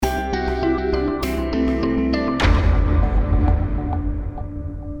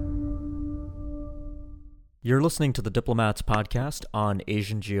You're listening to the Diplomats podcast on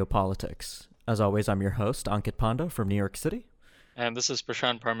Asian geopolitics. As always, I'm your host, Ankit Panda from New York City. And this is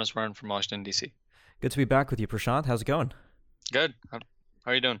Prashant Parmeswaran from Washington, D.C. Good to be back with you, Prashant. How's it going? Good. How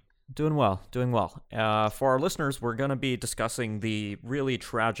are you doing? Doing well, doing well. For our listeners, we're going to be discussing the really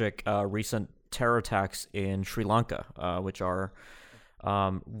tragic recent terror attacks in Sri Lanka, which are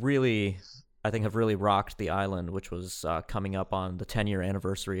really, I think, have really rocked the island, which was coming up on the 10-year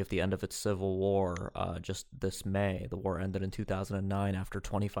anniversary of the end of its civil war just this May. The war ended in 2009 after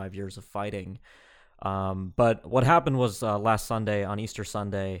 25 years of fighting. But what happened was last Sunday, on Easter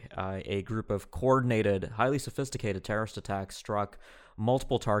Sunday, a group of coordinated, highly sophisticated terrorist attacks struck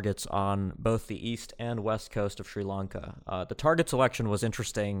multiple targets on both the east and west coast of Sri Lanka. The target selection was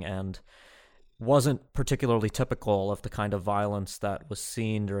interesting and wasn't particularly typical of the kind of violence that was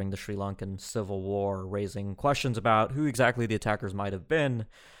seen during the Sri Lankan Civil War, raising questions about who exactly the attackers might have been.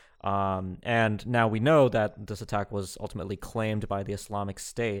 And now we know that this attack was ultimately claimed by the Islamic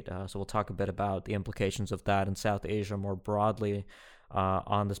State. So we'll talk a bit about the implications of that in South Asia more broadly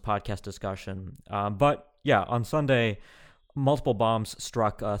on this podcast discussion. But yeah, on Sunday, multiple bombs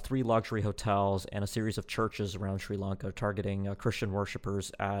struck 3 luxury hotels and a series of churches around Sri Lanka, targeting Christian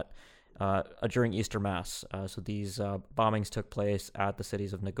worshippers during Easter Mass. So these bombings took place at the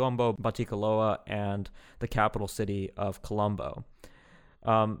cities of Negombo, Batticaloa, and the capital city of Colombo.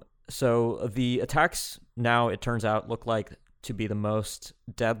 So the attacks now, it turns out, look like to be the most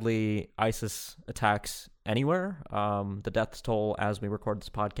deadly ISIS attacks anywhere. The death toll, as we record this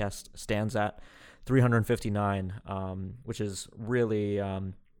podcast, stands at 359, which is really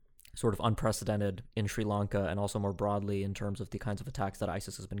sort of unprecedented in Sri Lanka and also more broadly in terms of the kinds of attacks that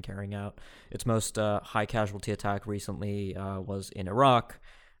ISIS has been carrying out. Its most high casualty attack recently was in Iraq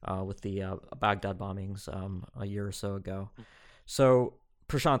with the Baghdad bombings a year or so ago. So,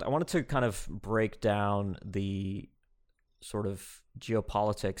 Prashant, I wanted to kind of break down the sort of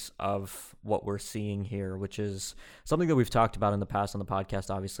geopolitics of what we're seeing here, which is something that we've talked about in the past on the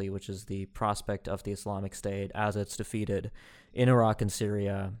podcast, obviously, which is the prospect of the Islamic State as it's defeated in Iraq and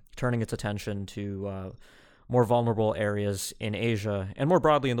Syria, turning its attention to more vulnerable areas in Asia and more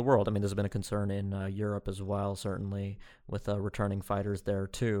broadly in the world. I mean, there's been a concern in Europe as well, certainly, with returning fighters there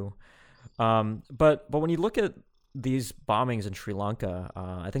too. But when you look at these bombings in Sri Lanka,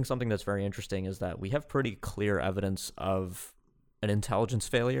 I think something that's very interesting is that we have pretty clear evidence of an intelligence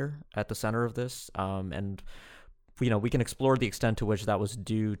failure at the center of this. And, we can explore the extent to which that was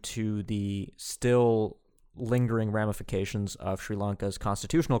due to the still lingering ramifications of Sri Lanka's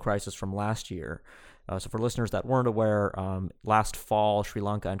constitutional crisis from last year. So for listeners that weren't aware, last fall, Sri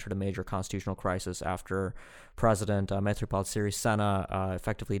Lanka entered a major constitutional crisis after President Maithripala Sirisena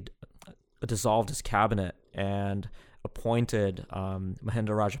effectively dissolved his cabinet and appointed Mahinda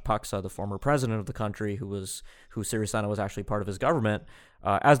Rajapaksa, the former president of the country, who Sirisena was actually part of his government,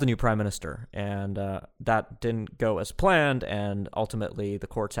 as the new prime minister. And that didn't go as planned, and ultimately the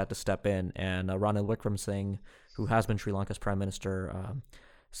courts had to step in. And Ranil Wickremesinghe, who has been Sri Lanka's prime minister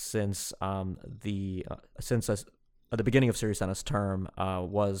since the beginning of Sirisena's term,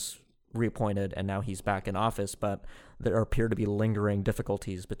 was reappointed, and now he's back in office. But there appear to be lingering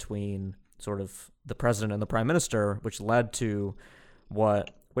difficulties between sort of the president and the prime minister, which led to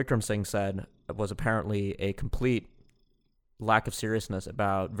what Wickremesinghe said was apparently a complete lack of seriousness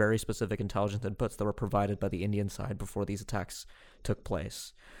about very specific intelligence inputs that were provided by the Indian side before these attacks took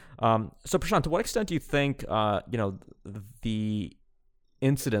place. So, Prashant, to what extent do you think, the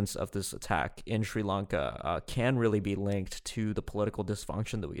incidence of this attack in Sri Lanka can really be linked to the political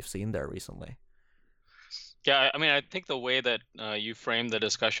dysfunction that we've seen there recently? Yeah, I mean, I think the way that you framed the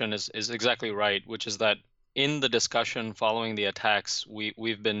discussion is exactly right, which is that in the discussion following the attacks,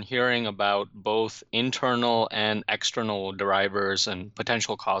 we've been hearing about both internal and external drivers and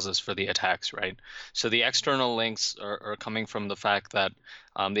potential causes for the attacks, right? So the external links are coming from the fact that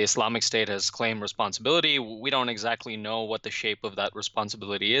the Islamic State has claimed responsibility. We don't exactly know what the shape of that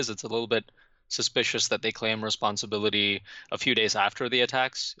responsibility is. It's a little bit suspicious that they claim responsibility a few days after the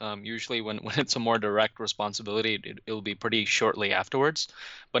attacks. Usually when it's a more direct responsibility, it'll be pretty shortly afterwards.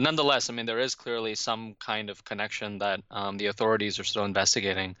 But nonetheless, I mean, there is clearly some kind of connection that the authorities are still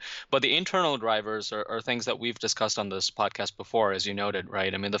investigating. But the internal drivers are things that we've discussed on this podcast before, as you noted,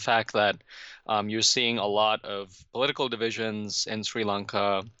 right? I mean, the fact that you're seeing a lot of political divisions in Sri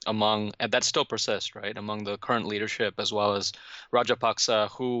Lanka and that still persists, right, among the current leadership, as well as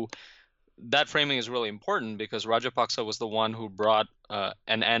Rajapaksa, who that framing is really important because Rajapaksa was the one who brought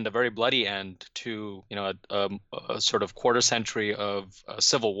an end, a very bloody end, to a sort of quarter century of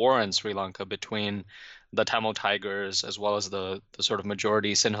civil war in Sri Lanka between the Tamil Tigers as well as the sort of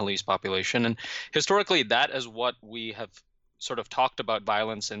majority Sinhalese population. And historically, that is what we have sort of talked about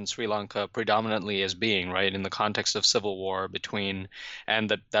violence in Sri Lanka predominantly as being, right, in the context of civil war between, and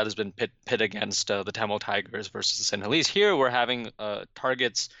that has been pit against the Tamil Tigers versus the Sinhalese. Here, we're having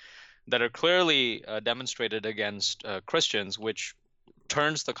targets that are clearly demonstrated against Christians, which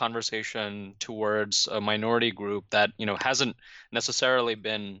turns the conversation towards a minority group that hasn't necessarily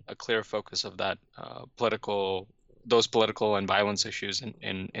been a clear focus of that those political and violence issues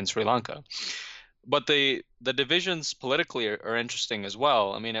in Sri Lanka. But the divisions politically are interesting as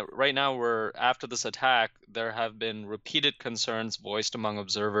well. I mean, right now we're after this attack, there have been repeated concerns voiced among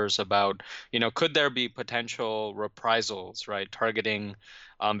observers about, could there be potential reprisals, right, targeting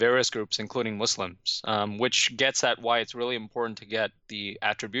various groups, including Muslims, which gets at why it's really important to get the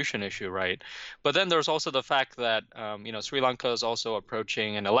attribution issue right. But then there's also the fact that, Sri Lanka is also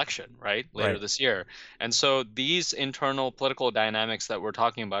approaching an election, right, later Right. this year. And so these internal political dynamics that we're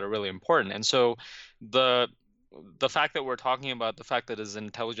talking about are really important. And so the the fact that we're talking about the fact that his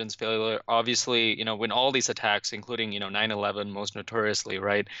intelligence failure, obviously, when all these attacks, including, 9/11 most notoriously,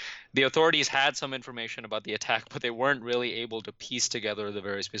 right, the authorities had some information about the attack, but they weren't really able to piece together the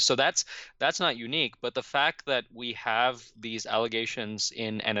various pieces. So that's not unique. But the fact that we have these allegations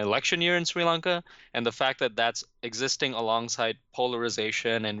in an election year in Sri Lanka, and the fact that that's existing alongside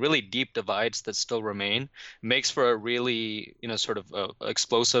polarization and really deep divides that still remain, makes for a really, sort of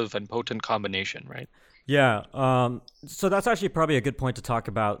explosive and potent combination, right? Yeah. So that's actually probably a good point to talk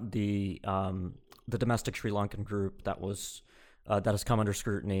about the domestic Sri Lankan group that has come under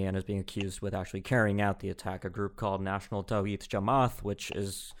scrutiny and is being accused with actually carrying out the attack. A group called National Tawhid Jamaat, which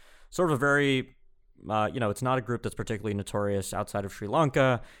is sort of a very it's not a group that's particularly notorious outside of Sri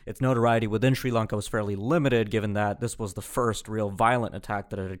Lanka. Its notoriety within Sri Lanka was fairly limited, given that this was the first real violent attack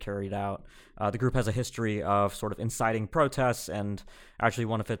that it had carried out. The group has a history of sort of inciting protests, and actually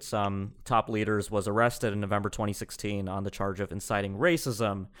one of its top leaders was arrested in November 2016 on the charge of inciting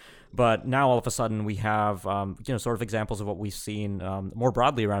racism. But now all of a sudden we have sort of examples of what we've seen more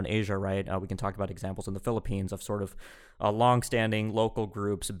broadly around Asia, right? We can talk about examples in the Philippines of sort of long-standing local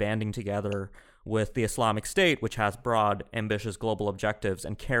groups banding together with the Islamic State, which has broad, ambitious global objectives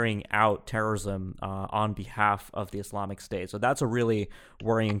and carrying out terrorism on behalf of the Islamic State. So that's a really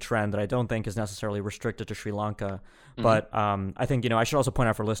worrying trend that I don't think is necessarily restricted to Sri Lanka. Mm-hmm. But I think, I should also point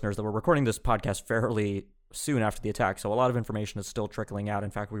out for listeners that we're recording this podcast fairly soon after the attack, so a lot of information is still trickling out. In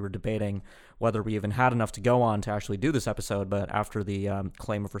fact, we were debating whether we even had enough to go on to actually do this episode, but after the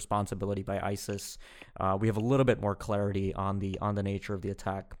claim of responsibility by ISIS, we have a little bit more clarity on the nature of the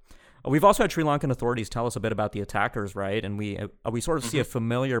attack. We've also had Sri Lankan authorities tell us a bit about the attackers, right? And we sort of see a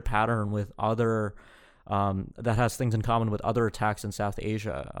familiar pattern with other that has things in common with other attacks in South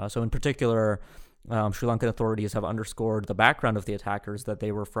Asia. So in particular, Sri Lankan authorities have underscored the background of the attackers, that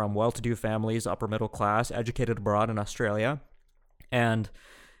they were from well-to-do families, upper middle class, educated abroad in Australia. And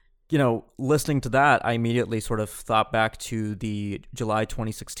listening to that, I immediately sort of thought back to the July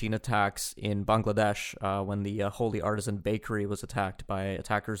 2016 attacks in Bangladesh when the Holy Artisan Bakery was attacked by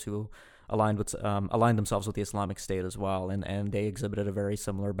attackers who aligned themselves with the Islamic State as well, and they exhibited a very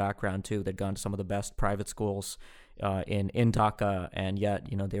similar background too. They'd gone to some of the best private schools in Dhaka, and yet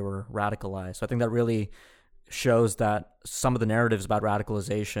they were radicalized. So I think that really shows that some of the narratives about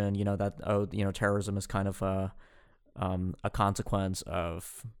radicalization, that terrorism is kind of a consequence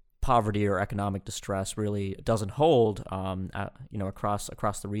of poverty or economic distress, really doesn't hold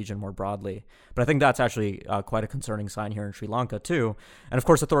across the region more broadly. But I think that's actually quite a concerning sign here in Sri Lanka too. And of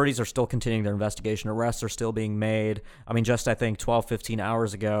course, authorities are still continuing their investigation. Arrests are still being made. I mean, just I think 12, 15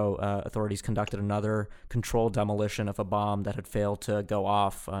 hours ago, authorities conducted another controlled demolition of a bomb that had failed to go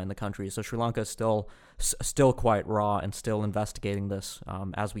off in the country. So Sri Lanka is still quite raw and still investigating this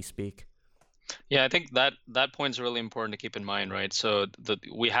as we speak. Yeah, I think that point is really important to keep in mind, right? So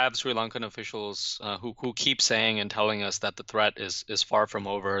we have Sri Lankan officials who keep saying and telling us that the threat is far from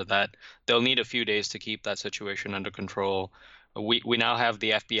over, that they'll need a few days to keep that situation under control. We now have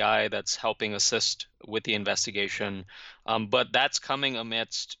the FBI that's helping assist with the investigation, but that's coming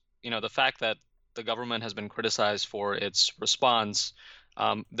amidst the fact that the government has been criticized for its response.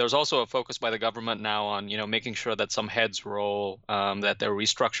 There's also a focus by the government now on, making sure that some heads roll, that they're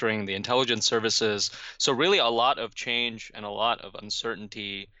restructuring the intelligence services. So really a lot of change and a lot of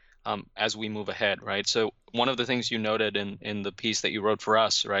uncertainty as we move ahead, right? So one of the things you noted in the piece that you wrote for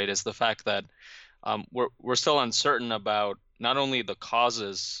us, right, is the fact that we're still uncertain about not only the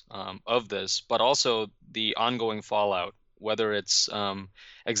causes of this, but also the ongoing fallout, whether it's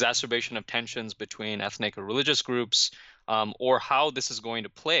exacerbation of tensions between ethnic or religious groups, or how this is going to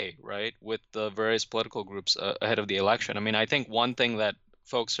play, right, with the various political groups ahead of the election. I mean, I think one thing that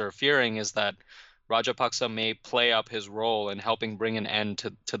folks are fearing is that Rajapaksa may play up his role in helping bring an end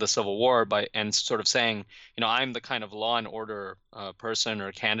to the civil war by and sort of saying, I'm the kind of law and order person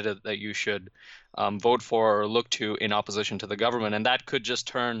or candidate that you should vote for or look to in opposition to the government, and that could just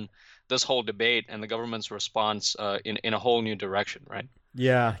turn this whole debate and the government's response in a whole new direction, right?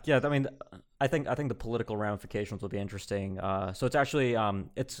 Yeah, yeah. I mean, I think the political ramifications will be interesting. So it's actually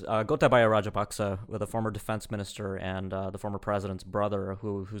it's Gotabaya Rajapaksa, the former defense minister and the former president's brother,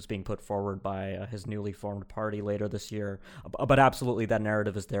 who's being put forward by his newly formed party later this year. But absolutely, that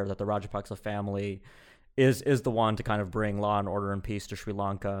narrative is there that the Rajapaksa family is the one to kind of bring law and order and peace to Sri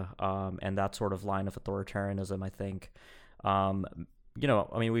Lanka, and that sort of line of authoritarianism. I think. Um,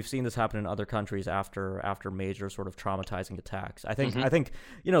 I mean, we've seen this happen in other countries after major sort of traumatizing attacks. I think Hmm. I think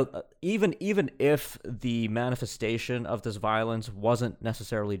even if the manifestation of this violence wasn't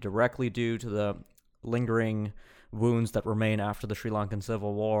necessarily directly due to the lingering wounds that remain after the Sri Lankan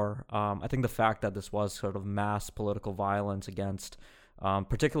Civil War, I think the fact that this was sort of mass political violence against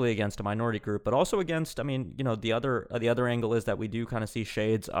particularly against a minority group, but also against. I mean, the other angle is that we do kind of see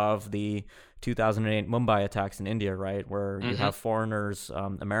shades of the 2008 Mumbai attacks in India, right, where you Hmm. have foreigners,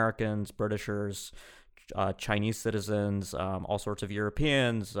 Americans, Britishers, Chinese citizens, all sorts of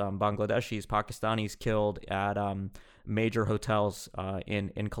Europeans, Bangladeshis, Pakistanis killed at major hotels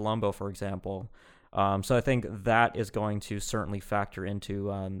in Colombo, for example. So I think that is going to certainly factor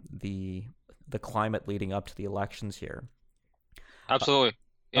into the climate leading up to the elections here. Absolutely.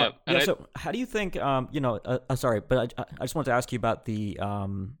 Yeah. And Yeah. it, So, how do you think? Sorry, but I just want to ask you about the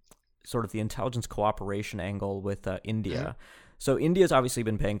sort of the intelligence cooperation angle with Mhm. India. So, India's obviously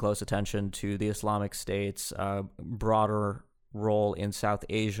been paying close attention to the Islamic State's broader role in South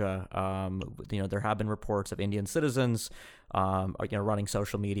Asia. There have been reports of Indian citizens, running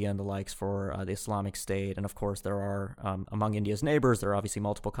social media and the likes for the Islamic State, and of course, there are among India's neighbors. There are obviously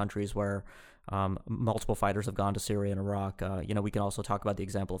multiple countries where multiple fighters have gone to Syria and Iraq. We can also talk about the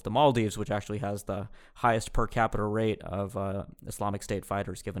example of the Maldives, which actually has the highest per capita rate of Islamic State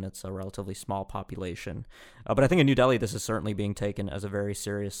fighters, given its relatively small population. But I think in New Delhi, this is certainly being taken as a very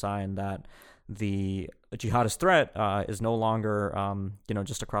serious sign that the jihadist threat is no longer,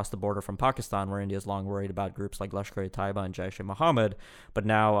 just across the border from Pakistan, where India is long worried about groups like Lashkar-e-Taiba and Jaish-e-Mohammed, but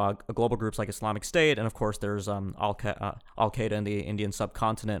now global groups like Islamic State, and of course there's Al-Qaeda in the Indian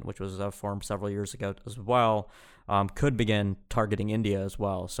subcontinent, which was formed several years ago as well, could begin targeting India as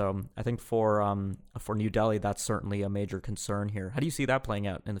well. So I think for New Delhi, that's certainly a major concern here. How do you see that playing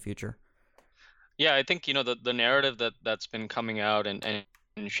out in the future? Yeah, I think, the narrative that's been coming out and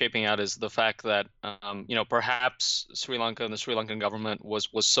shaping out is the fact that perhaps Sri Lanka and the Sri Lankan government was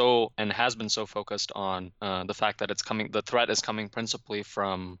so and has been so focused on the fact that the threat is coming principally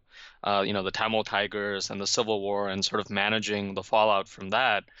from the Tamil Tigers and the civil war and sort of managing the fallout from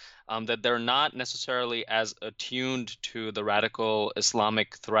that, that they're not necessarily as attuned to the radical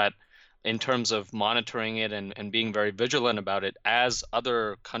Islamic threat in terms of monitoring it and being very vigilant about it as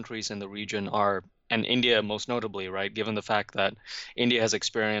other countries in the region are, and India most notably, right? Given the fact that India has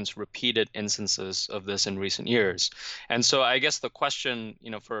experienced repeated instances of this in recent years. And so I guess the question,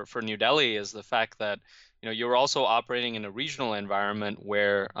 for New Delhi is the fact that, you're also operating in a regional environment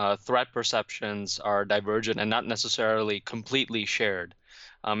where threat perceptions are divergent and not necessarily completely shared.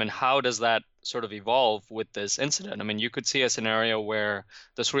 And how does that sort of evolve with this incident? I mean, you could see a scenario where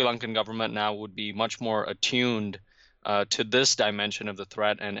the Sri Lankan government now would be much more attuned to this dimension of the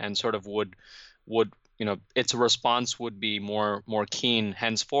threat and sort of would its response would be more keen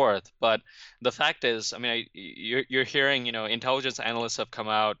henceforth. But the fact is, I mean, you're hearing, intelligence analysts have come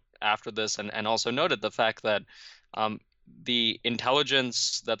out after this and also noted the fact that um, the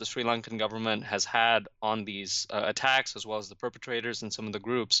intelligence that the Sri Lankan government has had on these attacks, as well as the perpetrators and some of the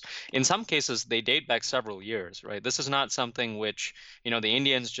groups, in some cases, they date back several years, right? This is not something which, the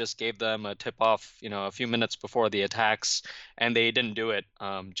Indians just gave them a tip off, a few minutes before the attacks, and they didn't do it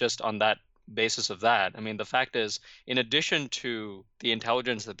just on that basis of that. I mean, the fact is, in addition to the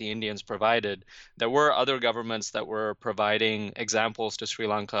intelligence that the Indians provided, there were other governments that were providing examples to Sri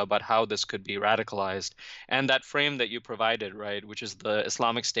Lanka about how this could be radicalized. And that frame that you provided, right, which is the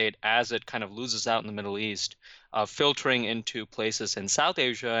Islamic State as it kind of loses out in the Middle East, filtering into places in South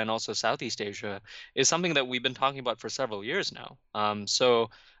Asia and also Southeast Asia, is something that we've been talking about for several years now. So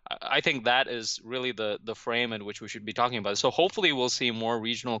I think that is really the frame in which we should be talking about. So hopefully we'll see more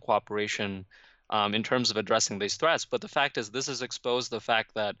regional cooperation in terms of addressing these threats. But the fact is, this has exposed the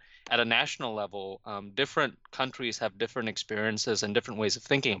fact that at a national level, different countries have different experiences and different ways of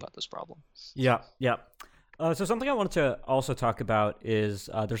thinking about this problem. Yeah, yeah. So something I wanted to also talk about is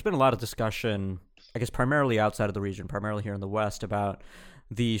there's been a lot of discussion, I guess primarily outside of the region, primarily here in the West, about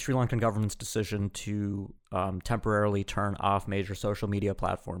the Sri Lankan government's decision to temporarily turn off major social media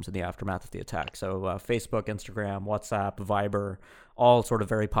platforms in the aftermath of the attack. So Facebook, Instagram, WhatsApp, Viber, all sort of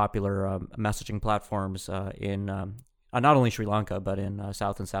very popular messaging platforms in not only Sri Lanka, but in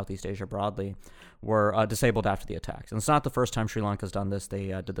South and Southeast Asia broadly, were disabled after the attacks. And it's not the first time Sri Lanka's done this. They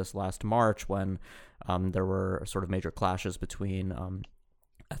did this last March when there were sort of major clashes between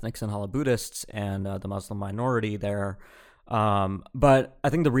ethnic Sinhala Buddhists and the Muslim minority there. But I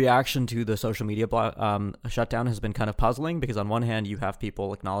think the reaction to the social media shutdown has been kind of puzzling, because on one hand, you have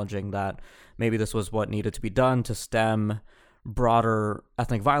people acknowledging that maybe this was what needed to be done to stem broader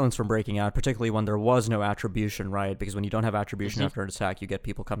ethnic violence from breaking out, particularly when there was no attribution, right? Because when you don't have attribution after an attack, you get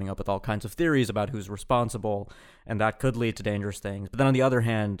people coming up with all kinds of theories about who's responsible, and that could lead to dangerous things. But then on the other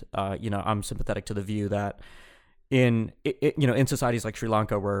hand, I'm sympathetic to the view that in societies like Sri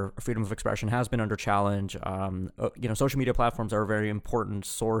Lanka, where freedom of expression has been under challenge, social media platforms are a very important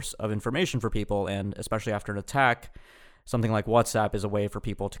source of information for people, and especially after an attack, something like WhatsApp is a way for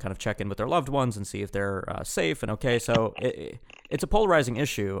people to kind of check in with their loved ones and see if they're safe and okay. So it's a polarizing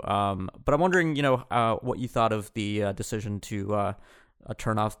issue. But I'm wondering, what you thought of the decision to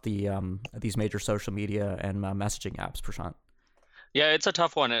turn off these major social media and messaging apps, Prashant. Yeah, it's a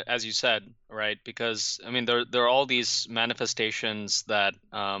tough one, as you said, right? Because I mean, there are all these manifestations that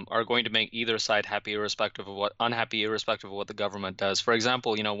are going to make either side happy, unhappy, irrespective of what the government does. For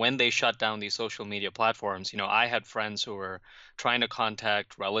example, when they shut down these social media platforms, I had friends who were trying to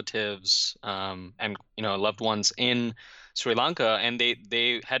contact relatives and loved ones in Sri Lanka, and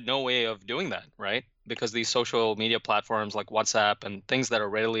they had no way of doing that, right? Because these social media platforms like WhatsApp and things that are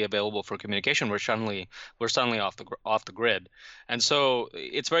readily available for communication were suddenly off the grid. And so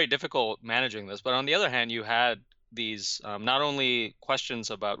it's very difficult managing this. But on the other hand, you had these not only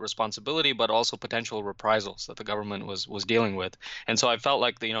questions about responsibility, but also potential reprisals that the government was dealing with. And so I felt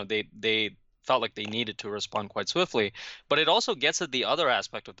like they felt like they needed to respond quite swiftly. But it also gets at the other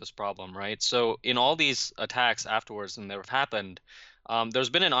aspect of this problem, right? So in all these attacks afterwards, and they've happened, there's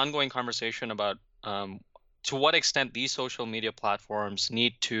been an ongoing conversation about to what extent these social media platforms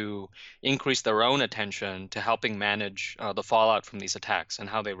need to increase their own attention to helping manage the fallout from these attacks and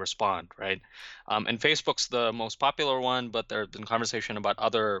how they respond, right? And Facebook's the most popular one, but there's been conversation about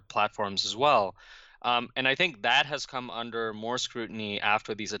other platforms as well. And I think that has come under more scrutiny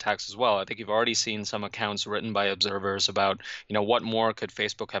after these attacks as well. I think you've already seen some accounts written by observers about, what more could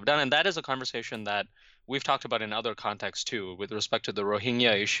Facebook have done? And that is a conversation that we've talked about in other contexts too, with respect to the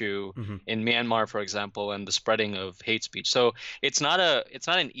Rohingya issue in Myanmar, for example, and the spreading of hate speech. So it's not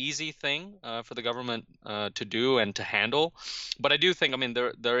an easy thing for the government to do and to handle. But I do think,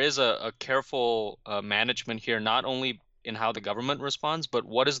 there is a careful management here, not only in how the government responds, but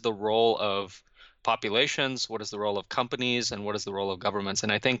what is the role of populations, what is the role of companies, and what is the role of governments.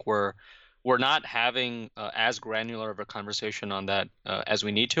 And I think we're not having as granular of a conversation on that as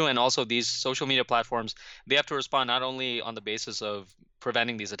we need to. And also these social media platforms, they have to respond not only on the basis of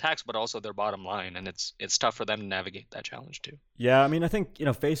preventing these attacks, but also their bottom line. And it's tough for them to navigate that challenge too. Yeah, I think,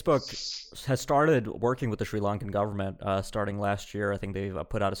 Facebook has started working with the Sri Lankan government starting last year. I think they've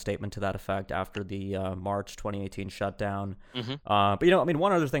put out a statement to that effect after the March 2018 shutdown. But,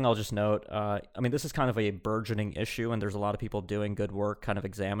 one other thing I'll just note, this is kind of a burgeoning issue, and there's a lot of people doing good work kind of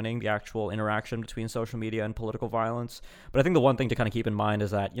examining the actual interaction between social media and political violence. But I think the one thing to kind of keep in mind is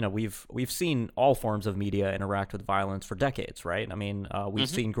that, we've seen all forms of media interact with violence for decades, right? We've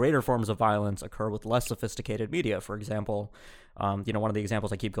seen greater forms of violence occur with less sophisticated media. For example, one of the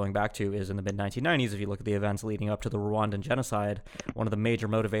examples I keep going back to is in the mid-1990s. If you look at the events leading up to the Rwandan genocide, one of the major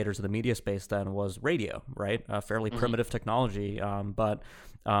motivators of the media space then was radio, right? Fairly primitive technology, but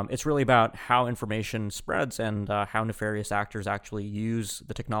it's really about how information spreads and how nefarious actors actually use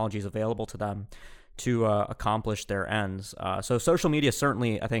the technologies available to them to accomplish their ends. So social media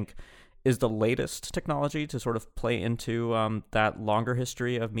certainly, I think, is the latest technology to sort of play into that longer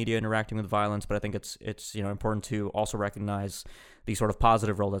history of media interacting with violence. But I think it's important to also recognize the sort of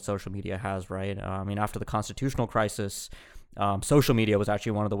positive role that social media has, right? After the constitutional crisis, social media was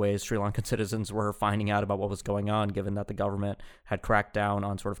actually one of the ways Sri Lankan citizens were finding out about what was going on, given that the government had cracked down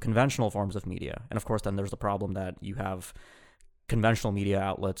on sort of conventional forms of media. And of course, then there's the problem that you have conventional media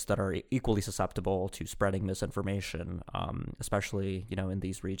outlets that are equally susceptible to spreading misinformation, especially in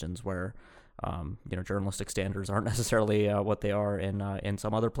these regions where journalistic standards aren't necessarily what they are in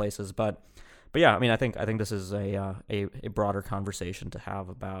some other places. But but yeah, I mean, I think this is a broader conversation to have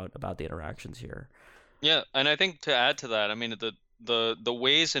about the interactions here. Yeah, and I think to add to that, I mean the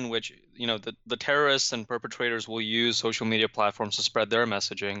ways in which the terrorists and perpetrators will use social media platforms to spread their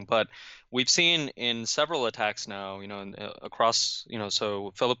messaging, but we've seen in several attacks now, across,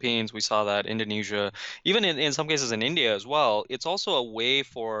 so Philippines, we saw that, Indonesia, even in some cases in India as well. It's also a way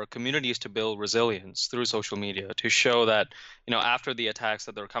for communities to build resilience through social media to show that, after the attacks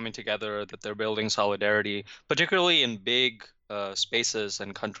that they're coming together, that they're building solidarity, particularly in big spaces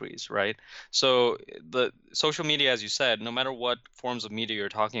and countries, right? So the social media, as you said, no matter what forms of media you're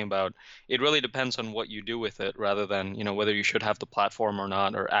talking about, it really depends on what you do with it rather than, whether you should have the platform or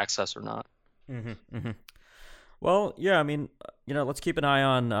not or access or not. Mm-hmm. Well, yeah, I mean, let's keep an eye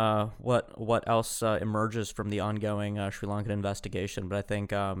on what else emerges from the ongoing Sri Lankan investigation. But I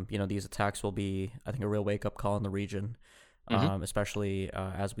think these attacks will be, I think, a real wake up call in the region, Hmm. especially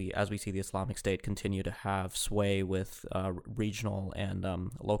as we see the Islamic State continue to have sway with regional and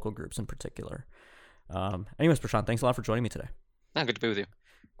local groups in particular. Anyways, Prashant, thanks a lot for joining me today. Good to be with you.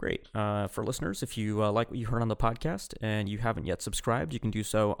 Great. For listeners, if you like what you heard on the podcast and you haven't yet subscribed, you can do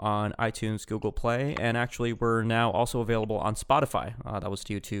so on iTunes, Google Play, and actually we're now also available on Spotify. That was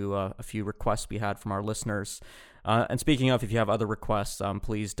due to a few requests we had from our listeners. And speaking of, if you have other requests,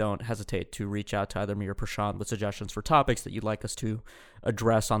 please don't hesitate to reach out to either me or Prashant with suggestions for topics that you'd like us to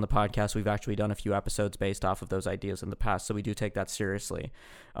address on the podcast. We've actually done a few episodes based off of those ideas in the past, so we do take that seriously.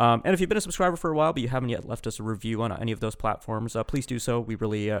 And if you've been a subscriber for a while, but you haven't yet left us a review on any of those platforms, please do so. We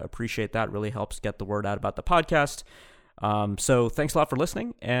really appreciate that. It really helps get the word out about the podcast. So thanks a lot for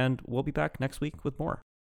listening, and we'll be back next week with more.